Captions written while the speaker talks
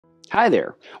Hi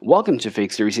there, welcome to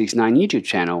Fix369 YouTube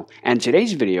channel, and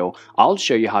today's video I'll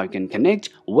show you how you can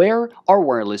connect Wear or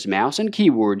wireless mouse and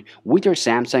keyboard with your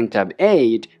Samsung Tab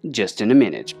 8 just in a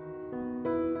minute.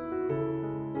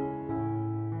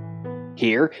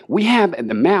 Here we have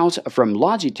the mouse from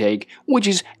Logitech, which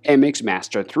is MX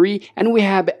Master 3, and we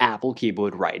have Apple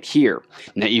keyboard right here.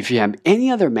 Now if you have any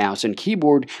other mouse and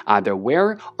keyboard, either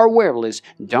Wear or wireless,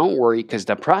 don't worry, because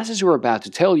the process we're about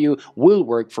to tell you will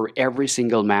work for every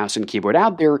single mouse and keyboard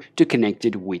out there to connect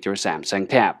it with your Samsung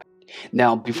Tab.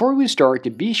 Now, before we start,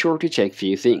 be sure to check a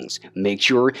few things. Make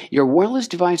sure your wireless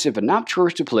device have enough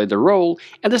charge to play the role.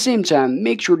 At the same time,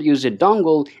 make sure to use a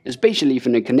dongle, especially if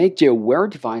you want to connect your Wear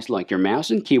device like your mouse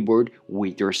and keyboard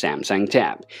with your Samsung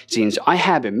Tab. Since I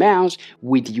have a mouse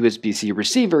with USB-C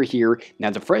receiver here, now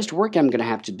the first work I'm going to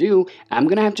have to do, I'm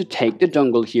going to have to take the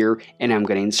dongle here and I'm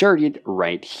going to insert it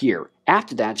right here.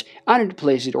 After that, I need to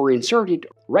place it or insert it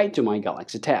right to my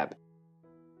Galaxy Tab.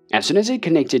 As soon as it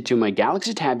connected to my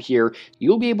Galaxy Tab here,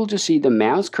 you'll be able to see the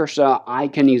mouse cursor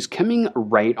icon is coming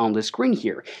right on the screen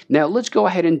here. Now let's go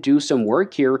ahead and do some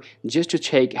work here just to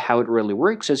check how it really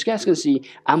works. As you guys can see,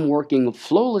 I'm working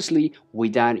flawlessly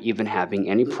without even having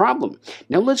any problem.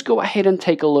 Now let's go ahead and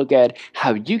take a look at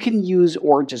how you can use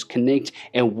or just connect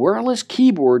a wireless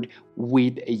keyboard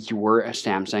with your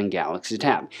Samsung Galaxy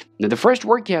Tab. Now the first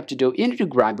work you have to do, you need to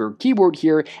grab your keyboard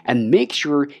here and make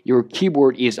sure your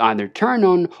keyboard is either turned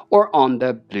on or on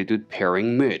the Bluetooth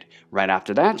pairing mode. Right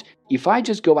after that, if I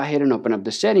just go ahead and open up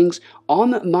the settings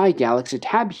on my Galaxy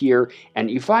Tab here, and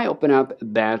if I open up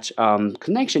that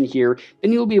connection here,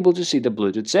 then you'll be able to see the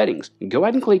Bluetooth settings. Go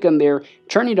ahead and click on there,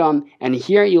 turn it on, and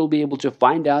here you'll be able to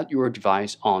find out your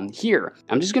device on here.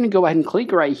 I'm just going to go ahead and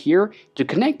click right here to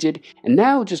connect it, and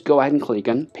now just go ahead and click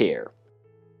on pair.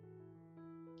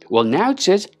 Well, now it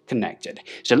says connected.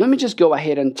 So let me just go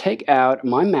ahead and take out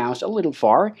my mouse a little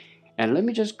far, and let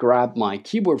me just grab my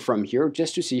keyboard from here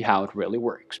just to see how it really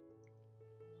works.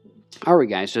 Alright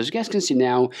guys, so as you guys can see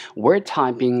now, we're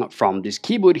typing from this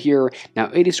keyboard here.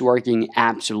 Now it is working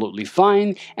absolutely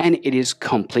fine and it is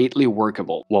completely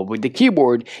workable. Well, with the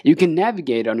keyboard, you can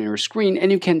navigate on your screen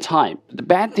and you can type. The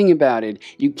bad thing about it,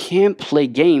 you can't play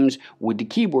games with the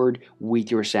keyboard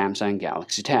with your Samsung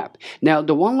Galaxy Tab. Now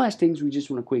the one last thing we just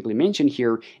want to quickly mention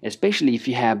here, especially if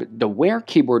you have the Wear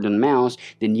keyboard and mouse,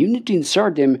 then you need to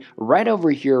insert them right over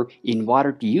here in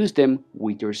order to use them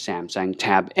with your Samsung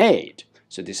Tab 8.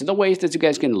 So these are the ways that you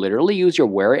guys can literally use your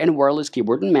Wear and wireless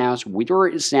keyboard and mouse with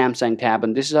your Samsung Tab,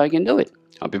 and this is how you can do it.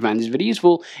 Hope you find this video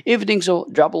useful. If you think so,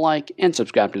 drop a like and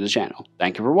subscribe to the channel.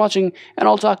 Thank you for watching, and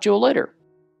I'll talk to you later.